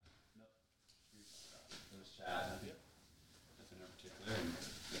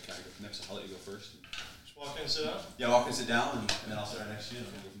go from there. So I'll let you go first. Just walk in and sit down? Yeah, walk and sit down, and then I'll sit right next to you, and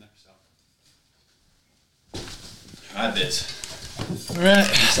we'll go from there. So. All right, Biz. All right.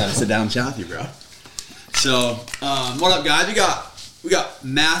 I'm excited to sit down and chat with you, bro. So, what up, guys? We got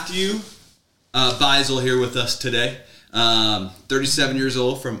Matthew Bizal here with us today. 37 years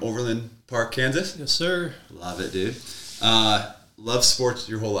old from Overland Park, Kansas. Yes, sir. Love it, dude. Love sports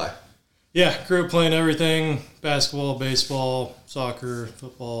your whole life. Yeah, grew up playing everything: basketball, baseball, soccer,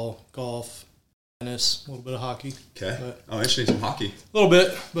 football, golf, tennis, a little bit of hockey. Okay. But Interesting. Some hockey. a little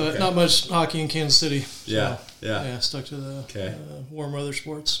bit, but Okay. not much hockey in Kansas City. So, Yeah. Yeah, stuck to the warm weather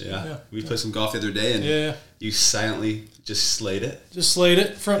sports. Yeah. We played some golf the other day, and you silently just slayed it. Just slayed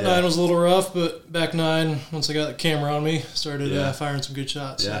it. Front nine was a little rough, but back nine, once I got the camera on me, started firing some good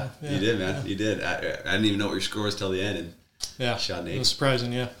shots. Yeah, so, you did, man. You did. I didn't even know what your score was till the end, and shot an 8. It was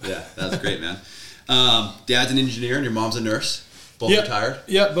surprising, Yeah, that was great, man. Dad's an engineer, and your mom's a nurse. Both retired?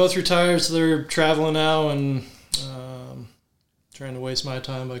 Yep, both retired, so they're traveling now and trying to waste my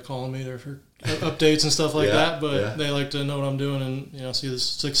time by calling me there for updates and stuff like that, but they like to know what I'm doing and see the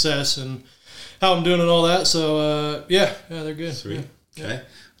success and how I'm doing and all that. So they're good. Sweet. Yeah. Okay.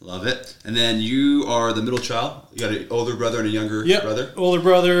 Love it. And then you are the middle child. You got an older brother and a younger brother? Older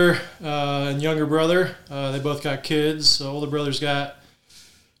brother and younger brother. They both got kids. So older brother's got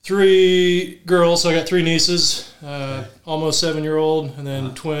 3 girls, so I got 3 nieces, almost 7-year-old, and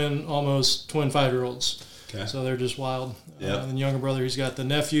then twin 5-year-olds. Okay. So they're just wild. Yep. And then younger brother, he's got the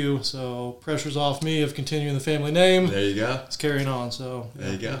nephew, so pressure's off me of continuing the family name. There you go. It's carrying on, so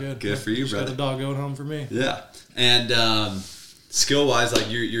there you go. Good. Good for you, brother. Got a dog going home for me. Yeah. And skill-wise, like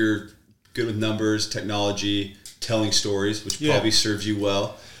you're good with numbers, technology, telling stories, which probably serves you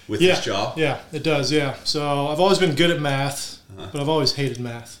well with this job. Yeah, it does, yeah. So I've always been good at math, but I've always hated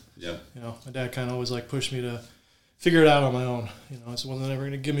math. Yeah. My dad kind of always pushed me to figure it out on my own. It wasn't ever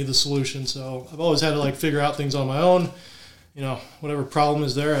going to give me the solution. So I've always had to figure out things on my own. Whatever problem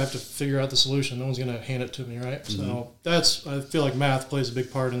is there, I have to figure out the solution. No one's going to hand it to me, right? Mm-hmm. So I feel like math plays a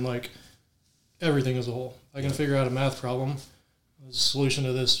big part in everything as a whole. I can figure out a math problem, the solution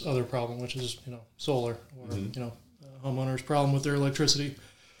to this other problem, which is, solar or, a homeowner's problem with their electricity.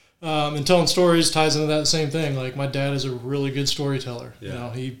 And telling stories ties into that same thing. Like my dad is a really good storyteller.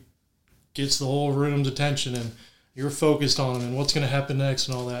 Yeah. He gets the whole room's attention and you're focused on him and what's going to happen next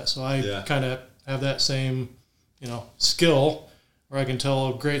and all that. So I kind of have that same, skill where I can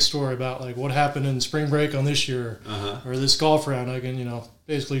tell a great story about what happened in spring break on this year or this golf round. I can,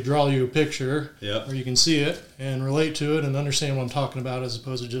 basically draw you a picture where you can see it and relate to it and understand what I'm talking about as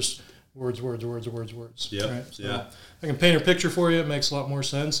opposed to just words. Yep. Right? So I can paint a picture for you. It makes a lot more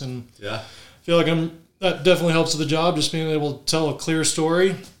sense. And I feel like that definitely helps with the job, just being able to tell a clear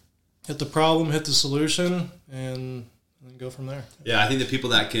story, hit the problem, hit the solution, and go from there. Yeah, I think the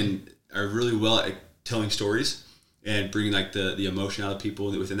people that are really well at telling stories and bringing the emotion out of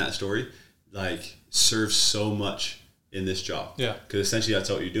people within that story, serves so much in this job. Yeah. Because essentially that's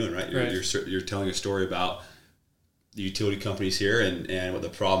what you're doing, right? You're telling a story about the utility companies here and what the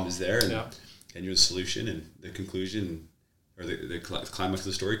problem is there, and you're the solution and the conclusion or the climax of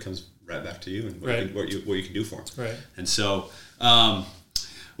the story comes right back to you and what you can do for them. Right. And so, well,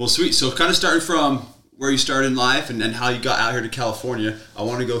 sweet. So kind of starting from where you started in life and how you got out here to California, I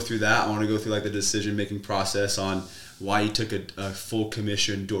want to go through that. I want to go through the decision-making process on why you took a full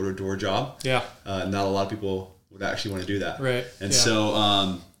commission door-to-door job. Yeah. Not a lot of people would actually want to do that. Right. And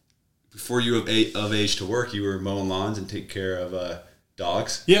so before you were of age to work, you were mowing lawns and taking care of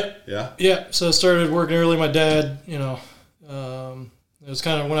dogs. Yeah. Yeah. Yeah. So I started working early. My dad, it was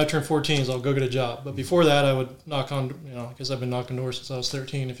kind of when I turned 14, so I'll go get a job. But before that, I would knock on, because I've been knocking doors since I was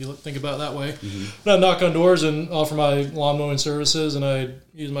 13, if you think about it that way. Mm-hmm. But I'd knock on doors and offer my lawn mowing services, and I'd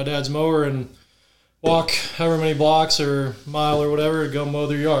use my dad's mower and walk however many blocks or mile or whatever to go mow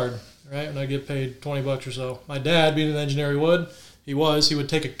their yard, right? And I'd get paid $20 or so. My dad, being an engineer he would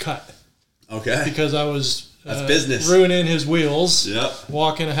take a cut. Okay. Because I was that's business. Ruining his wheels. Yep.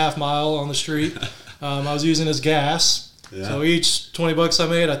 Walking a half mile on the street. I was using his gas. Yeah. So each $20 I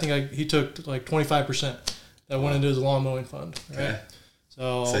made, I think he took 25% that went into his lawn mowing fund. Right? Okay.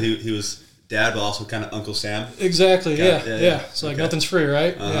 So he was dad, but also kind of Uncle Sam. Exactly. Yeah. So nothing's free,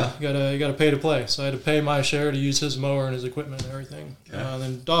 right? Uh-huh. Yeah. You gotta pay to play. So I had to pay my share to use his mower and his equipment and everything. Okay. And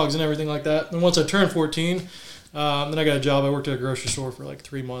then dogs and everything like that. And once I turned 14, then I got a job. I worked at a grocery store for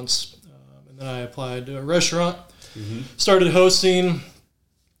 3 months. And then I applied to a restaurant. Mm-hmm. Started hosting.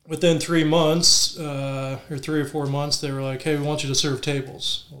 Within 3 months, or 3 or 4 months, they were like, hey, we want you to serve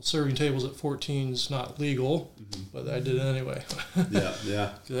tables. Well, serving tables at 14 is not legal, but I did it anyway. Yeah.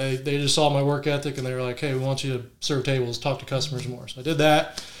 They just saw my work ethic, and they were like, hey, we want you to serve tables, talk to customers more. So I did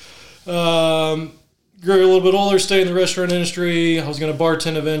that. Grew a little bit older, stayed in the restaurant industry. I was going to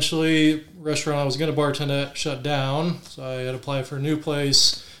bartend eventually. Restaurant I was going to bartend at shut down, so I had to apply for a new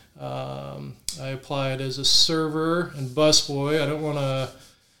place. I applied as a server and busboy. I don't want to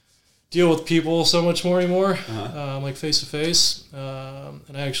deal with people so much more anymore, like face to face.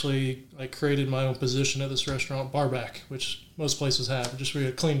 And I actually created my own position at this restaurant, barback, which most places have, just where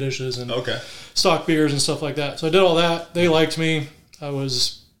you clean dishes and stock beers and stuff like that. So I did all that. They liked me.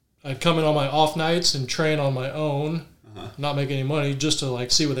 I'd come in on my off nights and train on my own, not make any money, just to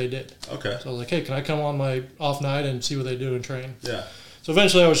see what they did. Okay. So I was like, hey, can I come on my off night and see what they do and train? Yeah. So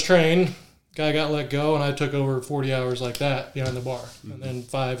eventually I was trained. Guy got let go, and I took over 40 hours like that behind the bar. Mm-hmm. And then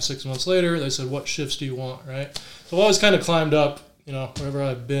 5-6 months later, they said, what shifts do you want, right? So I've always kind of climbed up, wherever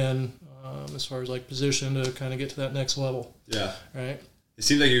I've been, as far as position to kind of get to that next level. Yeah. Right? It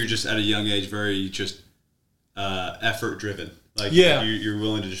seems like you're just at a young age very just effort driven. You're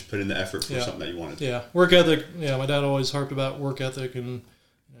willing to just put in the effort for something that you wanted. Yeah. Work ethic. Yeah, my dad always harped about work ethic, and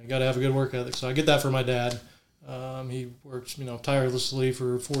you got to have a good work ethic. So I get that from my dad. He works, tirelessly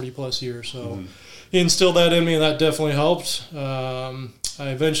for 40 plus years. So he instilled that in me, and that definitely helped. I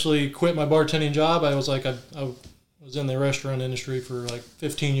eventually quit my bartending job. I was I was in the restaurant industry for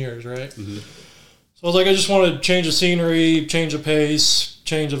 15 years, right? Mm-hmm. So I was I just wanted to change the scenery, change the pace,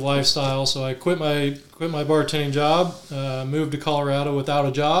 change of lifestyle. So I quit my bartending job, moved to Colorado without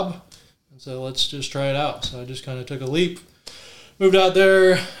a job, and so let's just try it out. So I just kind of took a leap. Moved out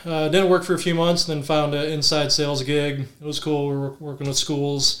there, didn't work for a few months, then found an inside sales gig. It was cool. We were working with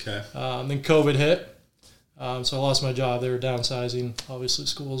schools. Okay. Then COVID hit, so I lost my job. They were downsizing. Obviously,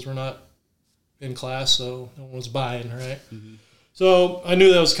 schools were not in class, so no one was buying, right? Mm-hmm. So I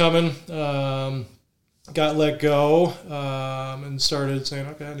knew that was coming. Got let go, and started saying,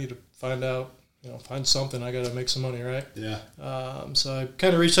 okay, I need to find something. I got to make some money, right? Yeah. So I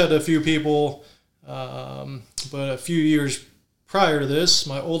kind of reached out to a few people, but a few years prior to this,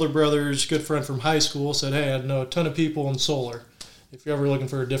 my older brother's good friend from high school said, hey, I know a ton of people in solar if you're ever looking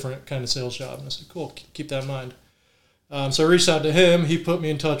for a different kind of sales job. And I said, cool, keep that in mind. So I reached out to him. He put me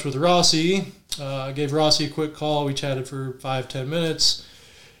in touch with Rossi. I gave Rossi a quick call. We chatted for 5-10 minutes.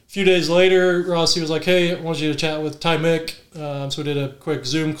 A few days later, Rossi was like, hey, I want you to chat with Ty Mick. So we did a quick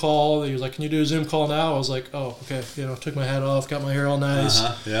Zoom call. He was like, can you do a Zoom call now? I was like, oh, okay. Took my hat off, got my hair all nice.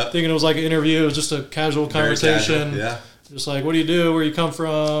 Thinking it was like an interview. It was just a casual conversation. Casual, yeah. Just what do you do, where you come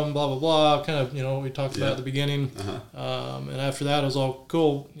from, blah, blah, blah, kind of, what we talked about at the beginning. And after that, it was all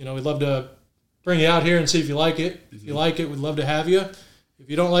cool. We'd love to bring you out here and see if you like it. Mm-hmm. If you like it, we'd love to have you. If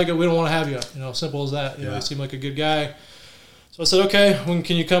you don't like it, we don't want to have you. Simple as that. You seem like a good guy. So I said, okay, when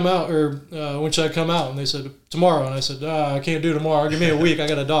can you come out, or when should I come out? And they said, tomorrow. And I said, I can't do tomorrow. Give me a week. I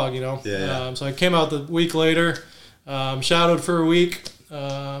got a dog, So I came out the week later, shadowed for a week,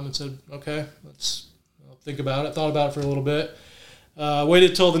 and said, okay, let's think about it. Thought about it for a little bit.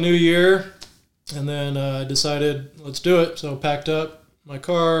 Waited till the new year, and then decided, let's do it. So packed up my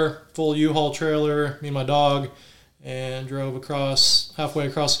car, full U-Haul trailer, me and my dog, and drove halfway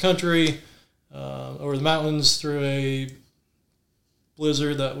across the country, over the mountains through a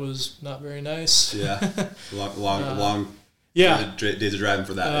blizzard that was not very nice. Yeah, long days of driving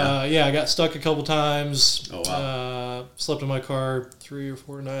for that. Yeah, I got stuck a couple times. Oh, wow. Slept in my car 3 or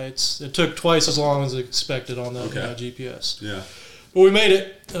 4 nights. It took twice as long as expected on the GPS. Yeah. But we made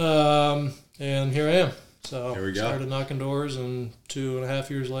it, and here I am. So here we go. Started knocking doors, and 2.5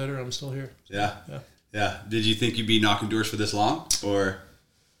 years later, I'm still here. Yeah. Did you think you'd be knocking doors for this long, or?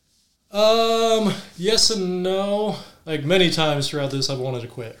 Yes and no. Many times throughout this, I've wanted to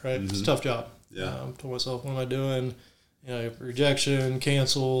quit. Right, mm-hmm. It's a tough job. Yeah. I told myself, what am I doing? Rejection,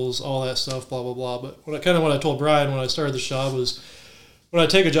 cancels, all that stuff, blah, blah, blah. But what I told Brian when I started this job was, when I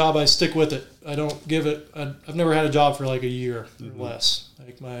take a job, I stick with it. I don't give it. I've never had a job for a year or less.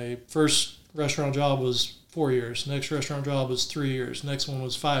 My first restaurant job was 4 years. Next restaurant job was 3 years. Next one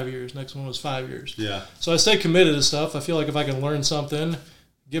was 5 years. Next one was 5 years. Yeah. So I stay committed to stuff. I feel like if I can learn something,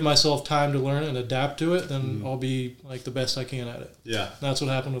 give myself time to learn it and adapt to it, then I'll be the best I can at it. Yeah. And that's what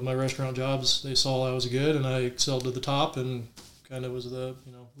happened with my restaurant jobs. They saw I was good, and I excelled to the top, and kind of was the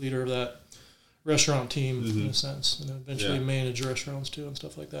leader of that restaurant team in a sense, and eventually managed restaurants too and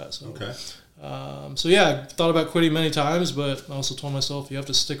stuff like that. So okay. I thought about quitting many times, but I also told myself you have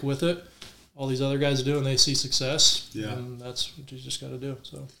to stick with it. All these other guys do, and they see success. Yeah. And that's what you just got to do.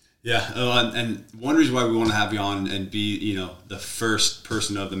 So. Yeah, and one reason why we want to have you on and be, the first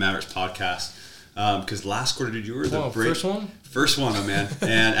person of the Mavericks podcast because last quarter, dude, you were the first one? First one, my man.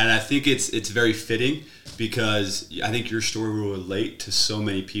 and I think it's very fitting because I think your story will relate to so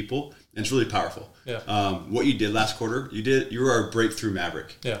many people, and it's really powerful. Yeah. What you did last quarter, you were our breakthrough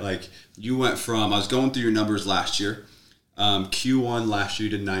maverick. Yeah. Like, you went from, I was going through your numbers last year. Q1 last year,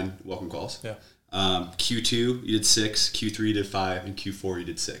 you did 9 welcome calls. Yeah. Q2, you did 6. Q3, you did 5. And Q4, you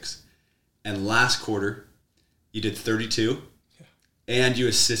did 6. And last quarter, you did 32. Yeah. And you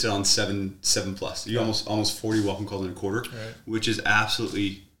assisted on 7 plus. You almost 40 welcome calls in a quarter, right, which is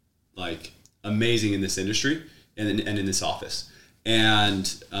absolutely, like, amazing in this industry and in this office.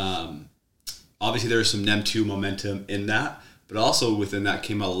 And obviously there's some NEM2 momentum in that, but also within that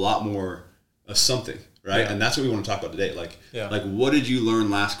came a lot more of something, right? Yeah. And that's what we want to talk about today. Like, yeah, like, what did you learn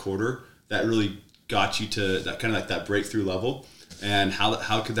last quarter that really got you to that kind of like that breakthrough level? And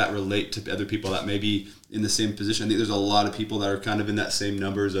how could that relate to other people that may be in the same position? I think there's a lot of people that are kind of in that same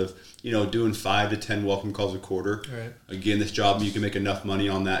numbers of, doing 5 to 10 welcome calls a quarter. Right. Again, this job, you can make enough money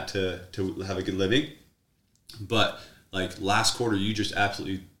on that to have a good living. But like last quarter, you just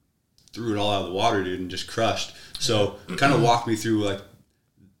absolutely threw it all out of the water, dude, and just crushed. So kind of walk me through like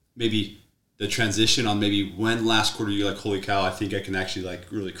maybe the transition on maybe when last quarter you're like, holy cow, I think I can actually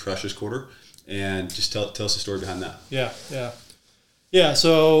like really crush this quarter, and just tell us the story behind that. Yeah.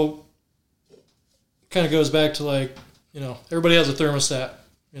 So kind of goes back to like, everybody has a thermostat,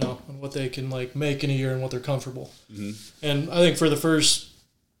 on what they can like make in a year and what they're comfortable. Mm-hmm. And I think for the first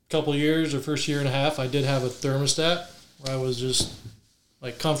couple of years or first year and a half, I did have a thermostat where I was just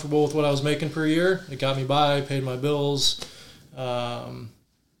like comfortable with what I was making per year. It got me by, paid my bills.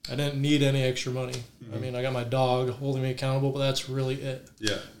 I didn't need any extra money. Mm-hmm. I mean, I got my dog holding me accountable, but that's really it.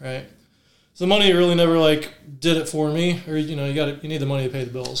 Yeah. Right. So the money really never like did it for me, or you need the money to pay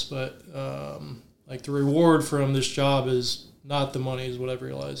the bills. But like the reward from this job is not the money, is what I've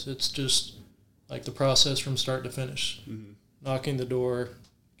realized. It's just like the process from start to finish, mm-hmm. knocking the door,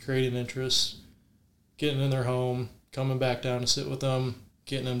 creating interest, getting in their home, coming back down to sit with them,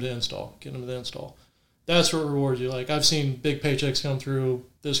 getting them to install. That's what rewards you. Like I've seen big paychecks come through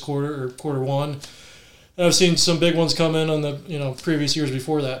this quarter or quarter one, and I've seen some big ones come in on the previous years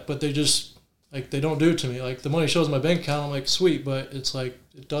before that, but they just like they don't do it to me. Like the money shows in my bank account, I'm like sweet, but it's like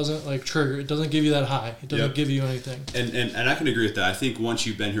it doesn't like trigger. It doesn't give you that high. It doesn't give you anything. And I can agree with that. I think once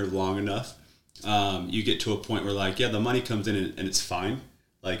you've been here long enough, you get to a point where like the money comes in and it's fine.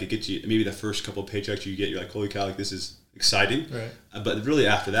 Like it gets you maybe the first couple of paychecks you get, you're like, holy cow, like this is exciting. Right. But really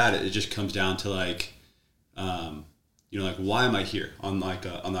after that, it just comes down to like, like why am I here on like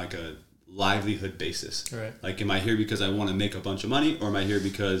a livelihood basis? Right. Like, am I here because I want to make a bunch of money, or am I here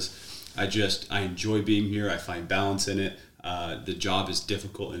because I enjoy being here? I find balance in it. The job is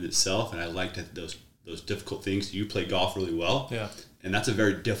difficult in itself, and I like those difficult things. You play golf really well. Yeah. And that's a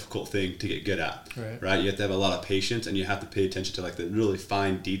very difficult thing to get good at, right? You have to have a lot of patience, and you have to pay attention to like the really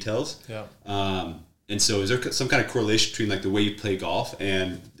fine details. Yeah. And so, is there some kind of correlation between like the way you play golf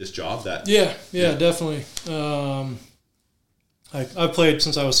and this job? Yeah, definitely. I've played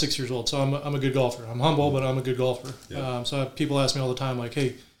since I was 6 years old, so I'm a good golfer. I'm humble, but I'm a good golfer. Yeah. So people ask me all the time, like,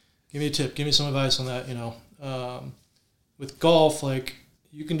 hey, give me a tip, give me some advice on that. With golf, like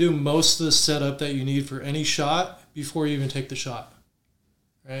you can do most of the setup that you need for any shot before you even take the shot.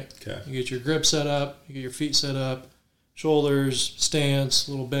 Right? Okay. You get your grip set up, you get your feet set up, shoulders, stance,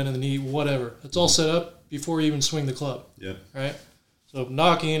 little bend in the knee, whatever. It's all set up before you even swing the club. Yeah. Right? So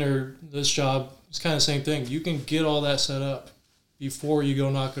knocking or this job, it's kind of the same thing. You can get all that set up before you go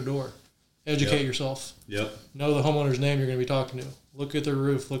knock a door. Educate yourself. Yep. Know the homeowner's name you're going to be talking to. Look at their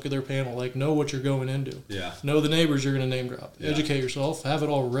roof. Look at their panel. Like, know what you're going into. Yeah. Know the neighbors you're going to name drop. Yeah. Educate yourself. Have it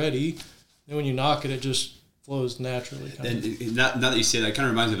all ready. Then when you knock it, it just flows naturally. Now that you say that, it kind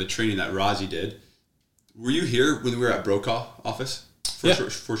of reminds me of a training that Rozzy did. Were you here when we were at Brokaw office for a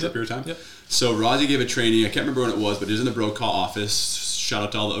short period of time? Yep. So Rozzy gave a training. I can't remember when it was, but it was in the Brokaw office. Shout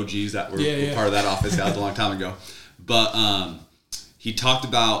out to all the OGs that were part of that office. That was a long time ago. But he talked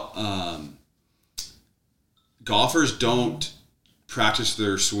about golfers don't practice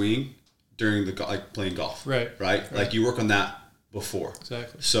their swing during playing golf. Right. Like you work on that before.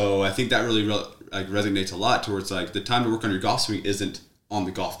 Exactly. So I think that really resonates a lot towards like the time to work on your golf swing isn't on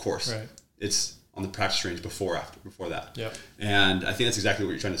the golf course. Right. It's on the practice range before that. Yep. And I think that's exactly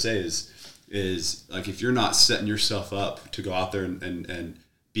what you're trying to say is like if you're not setting yourself up to go out there and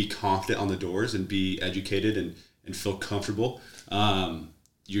be confident on the doors and be educated and feel comfortable,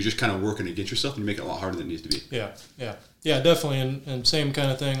 you're just kind of working against yourself and you make it a lot harder than it needs to be. Yeah, definitely. And same kind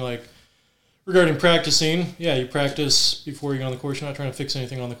of thing, like regarding practicing, you practice before you go on the course. You're not trying to fix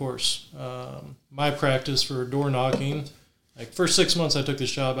anything on the course. My practice for door knocking, like first 6 months I took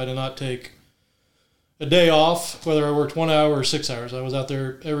this job, I did not take a day off, whether I worked 1 hour or 6 hours. I was out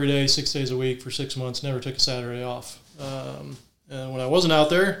there every day, 6 days a week for 6 months, never took a Saturday off. And when I wasn't out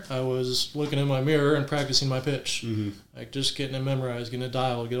there, I was looking in my mirror and practicing my pitch, like just getting it memorized, getting it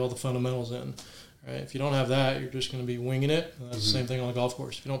dialed, get all the fundamentals in. Right? If you don't have that, you're just going to be winging it. And that's the same thing on the golf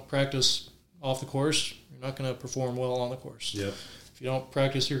course. If you don't practice off the course, you're not going to perform well on the course. Yep. If you don't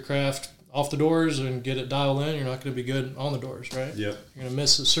practice your craft off the doors and get it dialed in, you're not going to be good on the doors, right? Yep. You're going to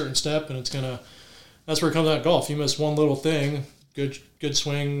miss a certain step, and that's where it comes out in golf. You miss one little thing, good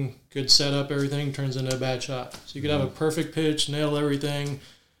swing, good setup, everything turns into a bad shot. So you could have a perfect pitch, nail everything,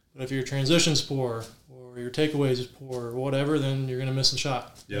 but if your transition's poor or your takeaways is poor or whatever, then you're going to miss the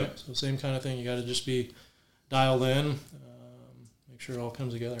shot. Yep. Right? So same kind of thing. You got to just be dialed in, make sure it all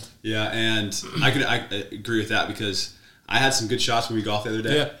comes together. Yeah, and I agree with that because I had some good shots when we golfed the other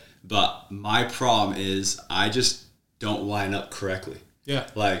day. Yeah. But my problem is I just don't line up correctly. Yeah.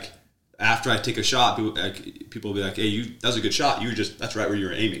 Like after I take a shot, people will be like, "Hey, that was a good shot. That's right where you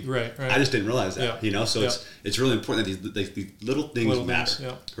were aiming." Right. I just didn't realize that. Yeah. So it's really important that these little things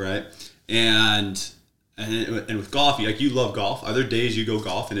matter. Right. And with golf, you love golf. Are there days you go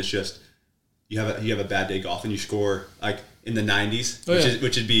golf and it's just you have a bad day golf and you score like in the 90s,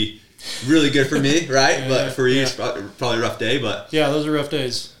 which would be really good for me, right? But for you, it's probably a rough day. But yeah, those are rough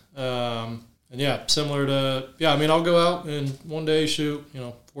days. And yeah, similar to I'll go out and one day shoot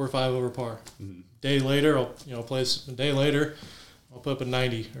 4 or 5 over par. Mm-hmm. Day later, I'll place a day later, I'll put up a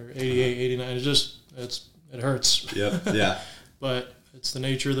 90 or 88, 89. It hurts. Yep. Yeah. But it's the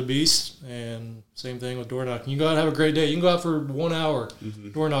nature of the beast, and same thing with door knocking. You can go out and have a great day. You can go out for 1 hour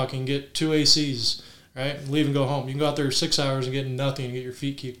door knocking, get 2 ACs, right? Leave and go home. You can go out there 6 hours and get nothing and get your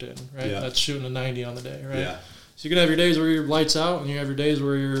feet kicked in, right? Yeah. That's shooting a 90 on the day, right? Yeah. So you can have your days where your lights out, and you have your days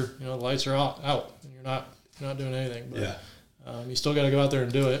where the lights are out, and you're not doing anything. But you still got to go out there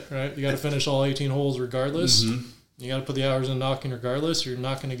and do it, right? You got to finish all 18 holes regardless. Mm-hmm. You got to put the hours in knocking regardless. Or you're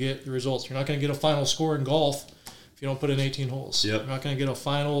not going to get the results. You're not going to get a final score in golf if you don't put in 18 holes. Yep. You're not going to get a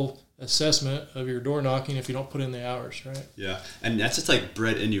final assessment of your door knocking if you don't put in the hours, right? Yeah, and that's just like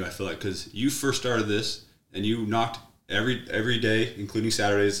bred in you. I feel like because you first started this and you knocked every day, including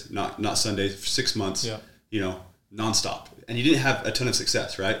Saturdays, not Sundays, for 6 months. Yeah. Nonstop, and you didn't have a ton of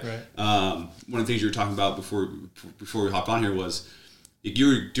success, right? Right. One of the things you were talking about before we hopped on here was you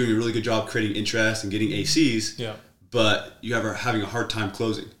were doing a really good job creating interest and getting ACs. Yeah. But you are having a hard time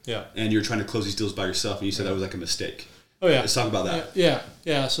closing. Yeah. And you're trying to close these deals by yourself, and you said that was like a mistake. Oh yeah. Let's talk about that.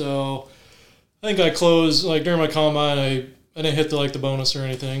 Yeah. So I think I closed during my combine. I didn't hit the bonus or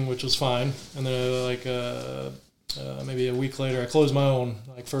anything, which was fine. And then maybe a week later, I closed my own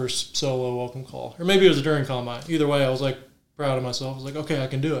first solo welcome call, or maybe it was during combine. Either way, I was proud of myself. I was like, okay, I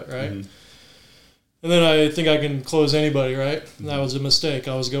can do it, right? Mm-hmm. And then I think I can close anybody, right? And that was a mistake.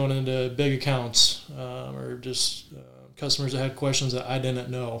 I was going into big accounts or just customers that had questions that I didn't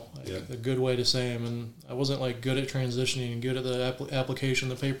know, a good way to say them. And I wasn't good at transitioning and good at the application,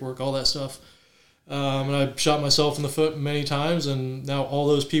 the paperwork, all that stuff. And I shot myself in the foot many times, and now all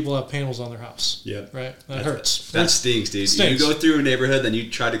those people have panels on their house. Yeah. Right? That hurts. That stinks, dude. You go through a neighborhood, then you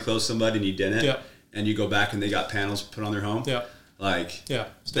try to close somebody and you didn't, and you go back and they got panels put on their home. Yeah.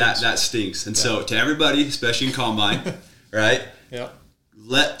 That stinks. And so to everybody, especially in combine, right? Yeah.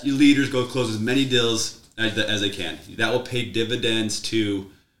 Let your leaders go close as many deals as they can. That will pay dividends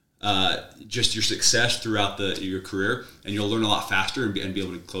to just your success throughout your career, and you'll learn a lot faster and be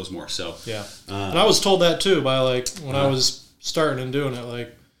able to close more. So and I was told that too by when I was starting and doing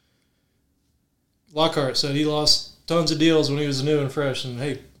it. Lockhart said he lost tons of deals when he was new and fresh, and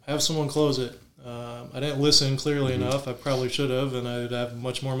hey, have someone close it. I didn't listen clearly enough. I probably should have, and I'd have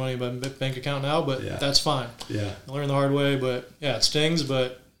much more money in my bank account now. But that's fine. Yeah, I learned the hard way. But it stings.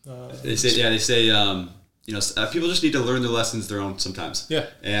 But they say. People just need to learn their lessons their own sometimes. Yeah.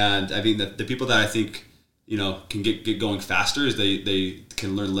 And I mean, the people that I think, can get going faster is they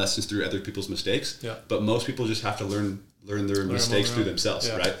can learn lessons through other people's mistakes. Yeah. But most people just have to learn their mistakes through themselves,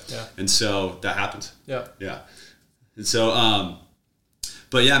 right? Yeah. And so that happens. Yeah. Yeah. And so,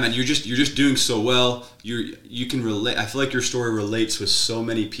 but yeah, man, you're just doing so well. You can relate. I feel like your story relates with so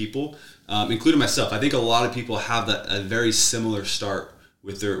many people, including myself. I think a lot of people have a very similar start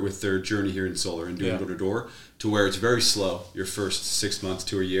with their journey here in solar and doing door to door, to where it's very slow your first 6 months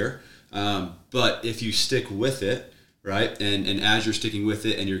to a year. But if you stick with it, right, and as you're sticking with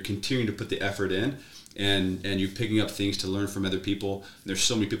it and you're continuing to put the effort in, and you're picking up things to learn from other people, and there's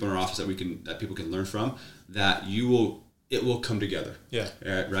so many people in our office that people can learn from, that it will come together. Yeah.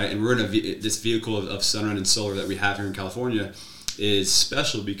 Right. And we're in this vehicle of Sunrun and solar that we have here in California is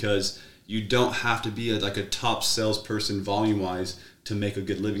special because you don't have to be a top salesperson volume wise to make a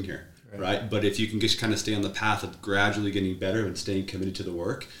good living here. right? But if you can just kind of stay on the path of gradually getting better and staying committed to the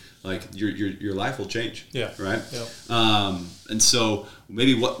work, like your life will change. Yeah. Right. Yeah. And so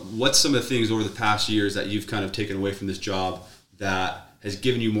maybe what's some of the things over the past years that you've kind of taken away from this job that has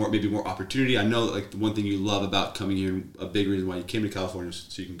given you more opportunity? I know that like the one thing you love about coming here, a big reason why you came to California is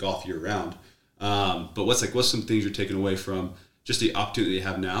so you can golf year round. But what's some things you're taking away from just the opportunity you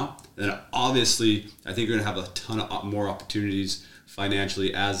have now? And then obviously, I think you're going to have a ton of more opportunities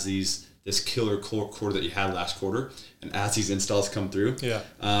financially as this killer quarter that you had last quarter, and as these installs come through. Yeah.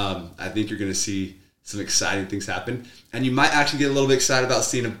 I think you're going to see some exciting things happen, and you might actually get a little bit excited about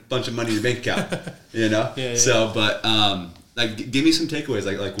seeing a bunch of money in your bank account. Yeah. So, but like, give me some takeaways.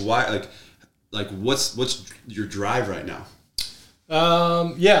 Like why? Like what's your drive right now?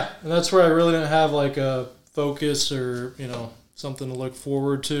 Yeah, and that's where I really didn't have like a focus or something to look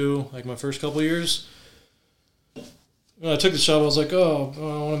forward to. Like my first couple of years, when I took the job, I was like, oh, I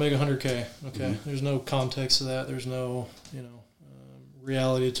want to make $100K. Okay, mm-hmm. There's no context to that. There's no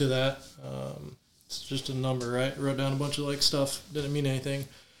reality to that. It's just a number, right? I wrote down a bunch of like stuff, didn't mean anything.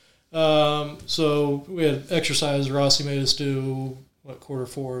 So we had exercise Rossi made us do quarter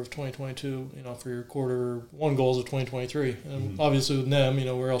 4 of 2022, for your quarter 1 goals of 2023. And mm-hmm. obviously with NEM,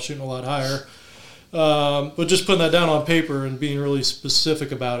 we're all shooting a lot higher. But just putting that down on paper and being really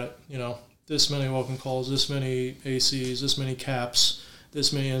specific about it, this many welcome calls, this many ACs, this many caps,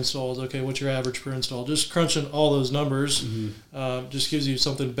 this many installs. Okay, what's your average per install? Just crunching all those numbers just gives you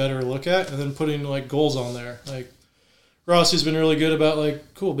something better to look at, and then putting like goals on there. Like Rossi's been really good about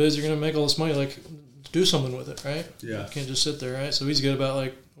like, cool, Biz, you're gonna make all this money, like do something with it, right? Yeah. You can't just sit there, right? So he's good about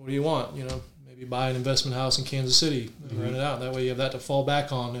like, what do you want? Maybe buy an investment house in Kansas City and rent it out. That way you have that to fall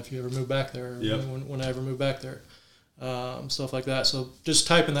back on if you ever move back there, or when I ever move back there. Stuff like that. So just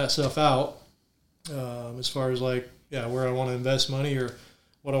typing that stuff out as far as like, where I want to invest money or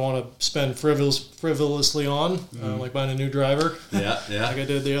what I want to spend frivolously on, like buying a new driver. Yeah. Like I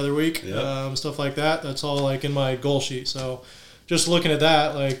did the other week. Stuff like that. That's all like in my goal sheet. So just looking at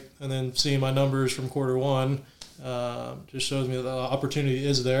that, like, and then seeing my numbers from quarter 1, just shows me that the opportunity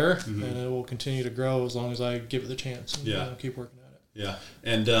is there, and it will continue to grow as long as I give it the chance and keep working at it. Yeah.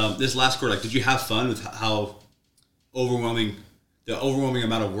 And this last quarter, like, did you have fun with how overwhelming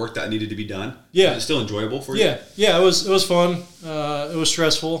amount of work that needed to be done? Yeah. Was it still enjoyable for you? Yeah. It was fun. It was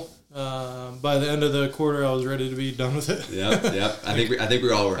stressful. By the end of the quarter, I was ready to be done with it. Yeah. I think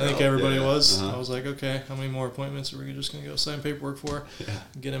we all were. I think everybody was. I was like, okay, how many more appointments are we just going to go sign paperwork for?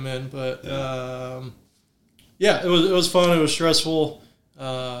 Get them in. But it was fun. It was stressful.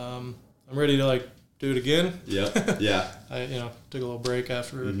 I'm ready to like do it again. Yeah. I took a little break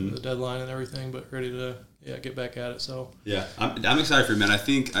after the deadline and everything, but ready to get back at it. So I'm excited for you, man. I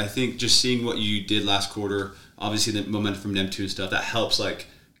think just seeing what you did last quarter, obviously the momentum from NEM2 and stuff, that helps like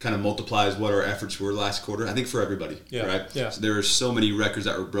kind of multiplies what our efforts were last quarter. I think for everybody, right? Yeah. So there were so many records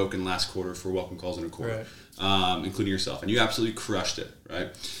that were broken last quarter for welcome calls in a quarter, including yourself, and you absolutely crushed it, right?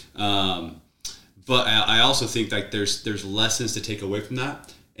 But I also think like there's lessons to take away from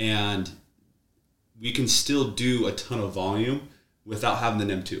that, and we can still do a ton of volume without having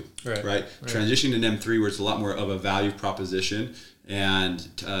the NEM2, right? Transitioning to NEM3, where it's a lot more of a value proposition, and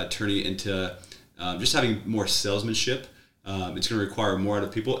turning it into just having more salesmanship. It's going to require more out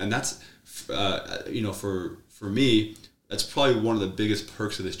of people, and that's for me, that's probably one of the biggest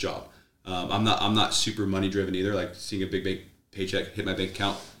perks of this job. I'm not super money driven either. Like seeing a big paycheck hit my bank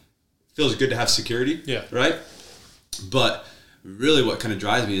account feels good to have security, right? But really, what kind of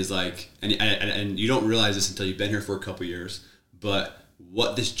drives me is like, and you don't realize this until you've been here for a couple years, but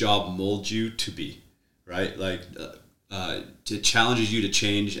what this job molds you to be, right? Like it challenges you to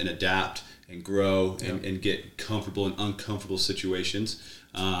change and adapt and grow and get comfortable in uncomfortable situations,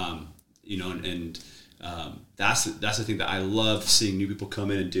 and that's the thing that I love seeing new people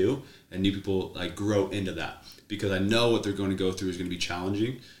come in and do, and new people like grow into that, because I know what they're going to go through is going to be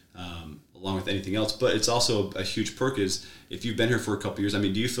challenging, along with anything else. But it's also a huge perk is if you've been here for a couple years. I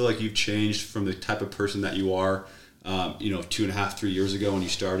mean, do you feel like you've changed from the type of person that you are, 2.5, 3 years ago when you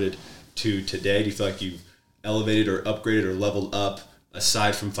started to today? Do you feel like you've elevated or upgraded or leveled up,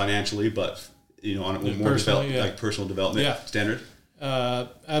 aside from financially, but on a more personal development standard?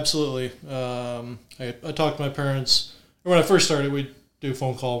 Absolutely. I talked to my parents, or when I first started, we'd do a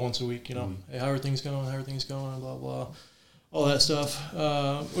phone call once a week, hey, how are things going, blah, blah, all that stuff,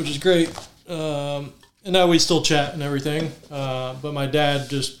 which is great. And now we still chat and everything. But my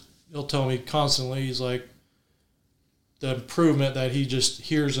dad he'll tell me constantly, he's like, the improvement that he just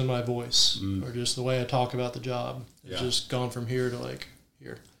hears in my voice, or just the way I talk about the job, it's just gone from here to like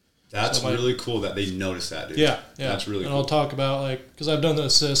here. That's really cool that they notice that, dude. Yeah. That's really cool. And I'll talk about, like, because I've done the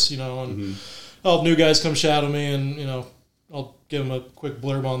assists, and I'll have new guys come shadow me, and, I'll give him a quick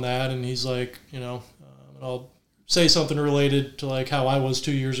blurb on that, and he's like, and I'll say something related to, like, how I was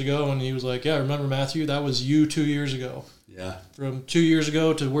 2 years ago, and he was like, yeah, remember, Matthew, that was you 2 years ago. Yeah. From 2 years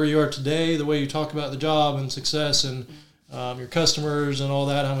ago to where you are today, the way you talk about the job and success and your customers and all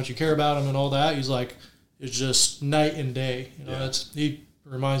that, how much you care about them and all that, he's like, it's just night and day. He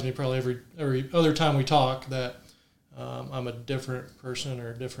reminds me probably every other time we talk that I'm a different person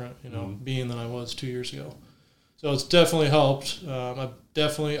or a different, being than I was 2 years ago. So it's definitely helped.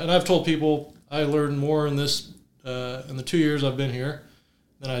 I've told people I learned more in this in the 2 years I've been here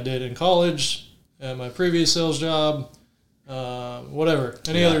than I did in college, at my previous sales job, whatever,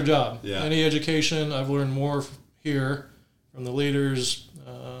 any other job, any education. I've learned more here from the leaders,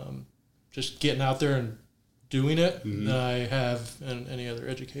 just getting out there and doing it than I have in any other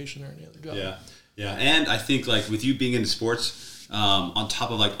education or any other job. Yeah. And I think, like, with you being into sports, on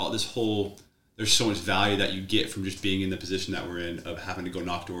top of, like, all this whole, there's so much value that you get from just being in the position that we're in, of having to go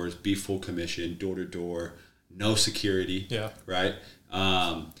knock doors, be full commission, door to door, no security. Yeah. Right.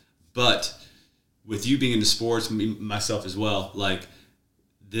 But with you being into sports, myself as well, like,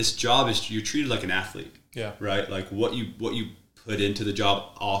 this job you're treated like an athlete. Yeah. Right. Like, what you put into the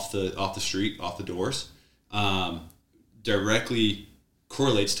job off the street, off the doors, directly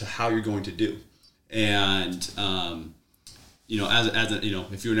correlates to how you're going to do. And,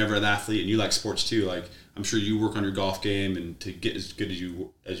 if you're never an athlete and you like sports too, like, I'm sure you work on your golf game and to get as good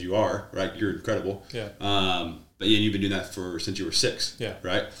as you are, right? You're incredible. Yeah. But you've been doing that since you were 6. Yeah.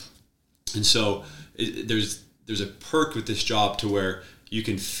 Right. And so there's a perk with this job to where you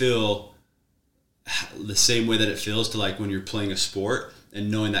can feel the same way that it feels to, like, when you're playing a sport, and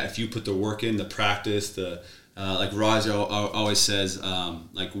knowing that if you put the work in, the practice, like Raj always says,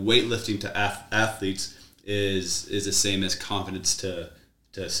 like, weightlifting to athletes is the same as confidence to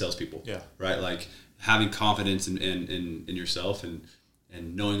salespeople. Yeah. Right. Like, having confidence in yourself and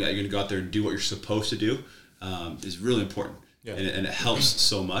knowing that you're going to go out there and do what you're supposed to do is really important. Yeah. And it helps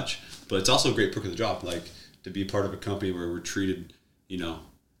so much. But it's also a great perk of the job, like, to be part of a company where we're treated,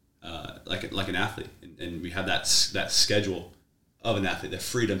 like an athlete, and we have that schedule of an athlete, the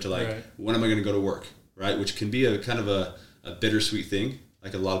freedom to, like, when am I going to go to work, right? Which can be a kind of a bittersweet thing.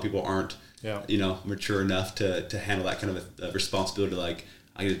 Like, a lot of people aren't, mature enough to handle that kind of a responsibility. Like,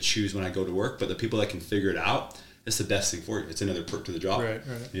 I get to choose when I go to work. But the people that can figure it out, it's the best thing for you. It's another perk to the job. Right.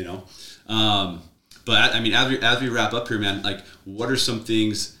 But I mean, as we wrap up here, man, like, what are some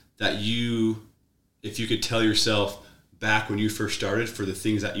things that if you could tell yourself back when you first started, for the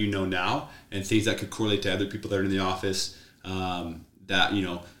things that you know now, and things that could correlate to other people that are in the office, that,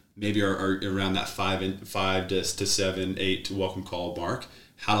 maybe are around that 5 to 7, 8 welcome call mark,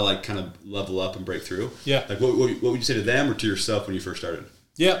 how to, like, kind of level up and break through? Yeah. Like, what would you say to them or to yourself when you first started?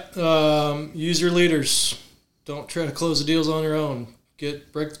 Yeah. Use your leaders. Don't try to close the deals on your own. Kill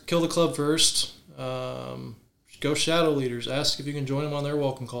the club first. Go shadow leaders. Ask if you can join them on their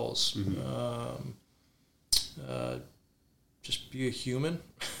welcome calls. Just be a human.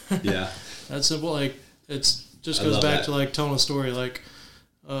 Yeah. That's simple. Like, it's just goes back to, like, telling a story. Like,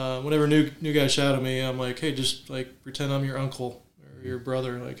 whenever new guys shadow me, I'm like, hey, just, like, pretend I'm your uncle or your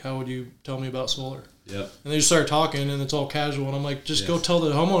brother. Like, how would you tell me about solar? Yep. And they just start talking, and it's all casual, and I'm like, just go tell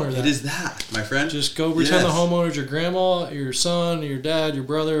the homeowner that. It is that, my friend. Just go pretend the homeowner's your grandma, your son, your dad, your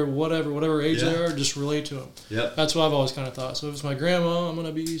brother, whatever age they are, just relate to them. Yep. That's what I've always kind of thought. So if it's my grandma, I'm going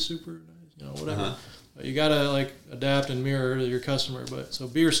to be super nice, whatever. Uh-huh. But you got to, like, adapt and mirror your customer. But so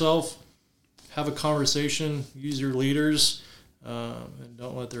be yourself, have a conversation, use your leaders, and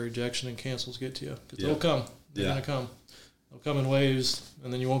don't let the rejection and cancels get to you. Because they'll come. They're going to come. They'll come in waves,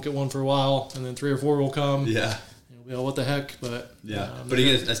 and then you won't get one for a while, and then 3 or 4 will come. Yeah. You'll be like, what the heck? But but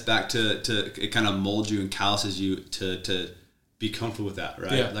again, that's back to it kind of molds you and calluses you to be comfortable with that,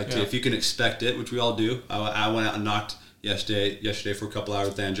 right? Yeah. Like, if you can expect it, which we all do. I went out and knocked yesterday for a couple hours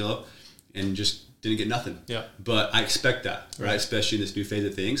with Angelo, and just didn't get nothing. Yeah. But I expect that, right? Especially in this new phase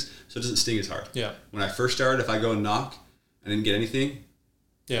of things, so it doesn't sting as hard. Yeah. When I first started, if I go and knock, I didn't get anything.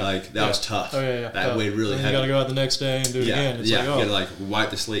 Yeah. Like, that was tough. Oh, yeah. That weighed really heavy. You got to go out the next day and do it again. It's you got to, like, wipe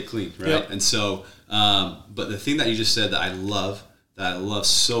the slate clean, right? Yep. And so, but the thing that you just said that I love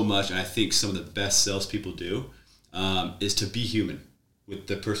so much, and I think some of the best salespeople do, is to be human with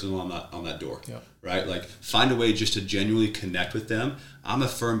the person on that door, right? Like, find a way just to genuinely connect with them. I'm a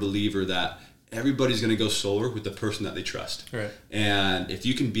firm believer that everybody's going to go solar with the person that they trust. Right. And if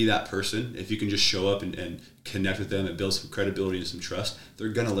you can be that person, if you can just show up and connect with them and build some credibility and some trust, they're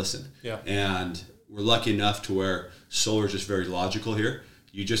going to listen. Yeah. And we're lucky enough to where solar is just very logical here.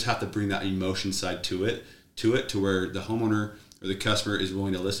 You just have to bring that emotion side to it to where the homeowner or the customer is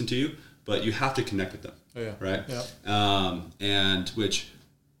willing to listen to you, but you have to connect with them. Oh, yeah. Right? Yeah. And which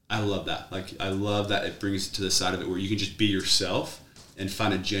I love that. Like, I love that it brings it to the side of it where you can just be yourself and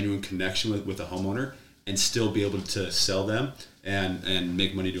find a genuine connection with a homeowner and still be able to sell them and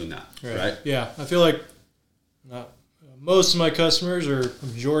make money doing that. Right? Yeah. I feel like most of my customers, or the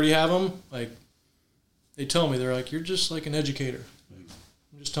majority have them, like, they tell me, they're like, you're just like an educator. Like,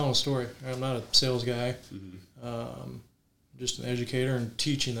 I'm just telling a story. I'm not a sales guy. I'm just an educator and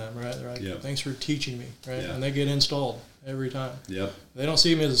teaching them, right? They're like, thanks for teaching me, right? And they get installed every time. They don't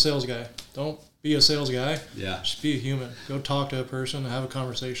see me as a sales guy. Don't be a sales guy. Just be a human. Go talk to a person and have a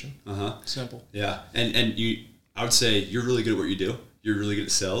conversation. Simple. And I would say you're really good at what you do. You're really good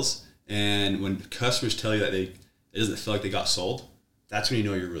at sales. And when customers tell you that it doesn't feel like they got sold, that's when you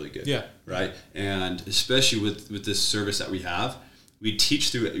know you're really good. Right? And especially with this service that we have, we teach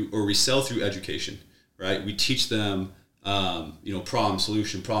through, or we sell through education, right? We teach them, problem,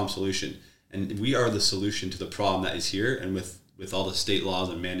 solution. And we are the solution to the problem that is here. And with all the state laws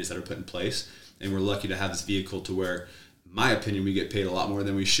and mandates that are put in place, and we're lucky to have this vehicle to where, in my opinion, we get paid a lot more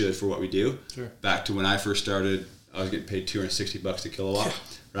than we should for what we do. Back to when I first started, I was getting paid $260 a kilowatt,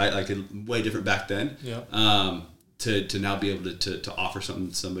 right? Like, way different back then. To now be able to offer something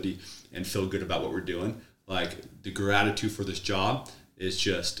to somebody and feel good about what we're doing. Like, the gratitude for this job is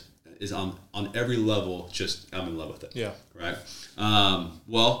on every level. Just, I'm in love with it. Right.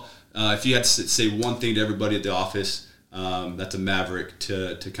 If you had to say one thing to everybody at the office, that's a Maverick,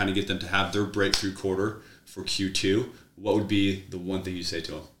 to kind of get them to have their breakthrough quarter for Q2, what would be the one thing you say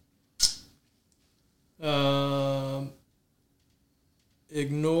to them?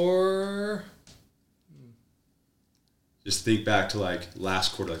 Ignore. Just think back to like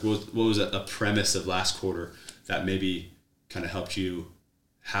last quarter. Like, what was a premise of last quarter that maybe kind of helped you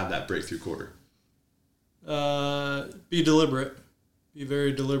have that breakthrough quarter? Be deliberate. Be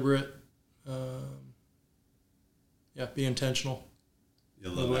very deliberate. Be intentional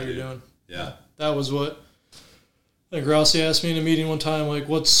with what you're doing. That was what I think Rousey asked me in a meeting one time. Like,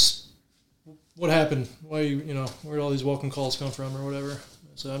 what happened? Why where'd all these welcome calls come from or whatever?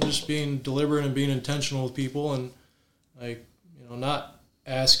 So I'm just being deliberate and being intentional with people, and like, not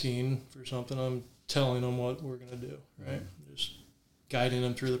asking for something. I'm telling them what we're going to do, right? Just guiding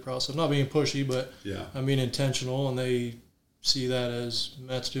them through the process. Not being pushy, but I'm being intentional, and they see that as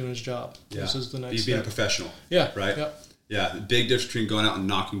Matt's doing his job. This is the next being step. A professional. Right? The big difference between going out and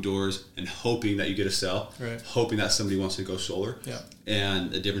knocking doors and hoping that you get a sell, hoping that somebody wants to go solar,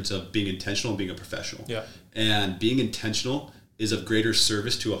 and the difference of being intentional and being a professional. And being intentional is of greater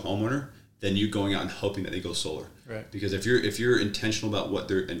service to a homeowner than you going out and hoping that they go solar. Because if you're intentional about what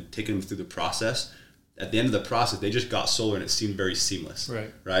they're, and taking them through the process, at the end of the process, they just got solar and it seemed very seamless.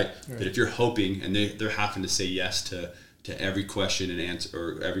 But if you're hoping and they're having to say yes to every question and answer,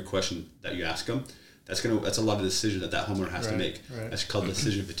 or every question that you ask them, that's a lot of decisions that homeowner has to make. That's called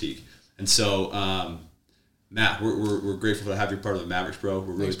decision fatigue. And so, Matt, we're grateful to have you part of the Mavericks, bro.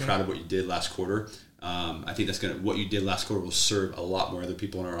 We're really proud of what you did last quarter. I think what you did last quarter will serve a lot more other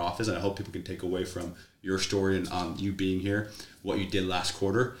people in our office, and I hope people can take away from your story and you being here what you did last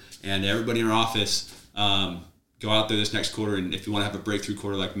quarter. And everybody in our office, go out there this next quarter, and if you want to have a breakthrough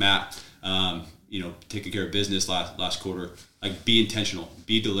quarter like Matt, taking care of business last quarter, like, be intentional,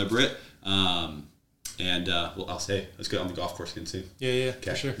 be deliberate, and I'll say let's get on the golf course again soon. Okay.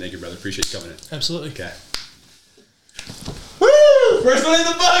 For sure. Thank you, brother. Appreciate you coming in. Absolutely. Okay. Woo! First one in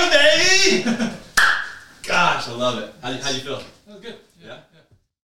the bug, baby! Gosh, I love it. How you feel? That was good. Yeah.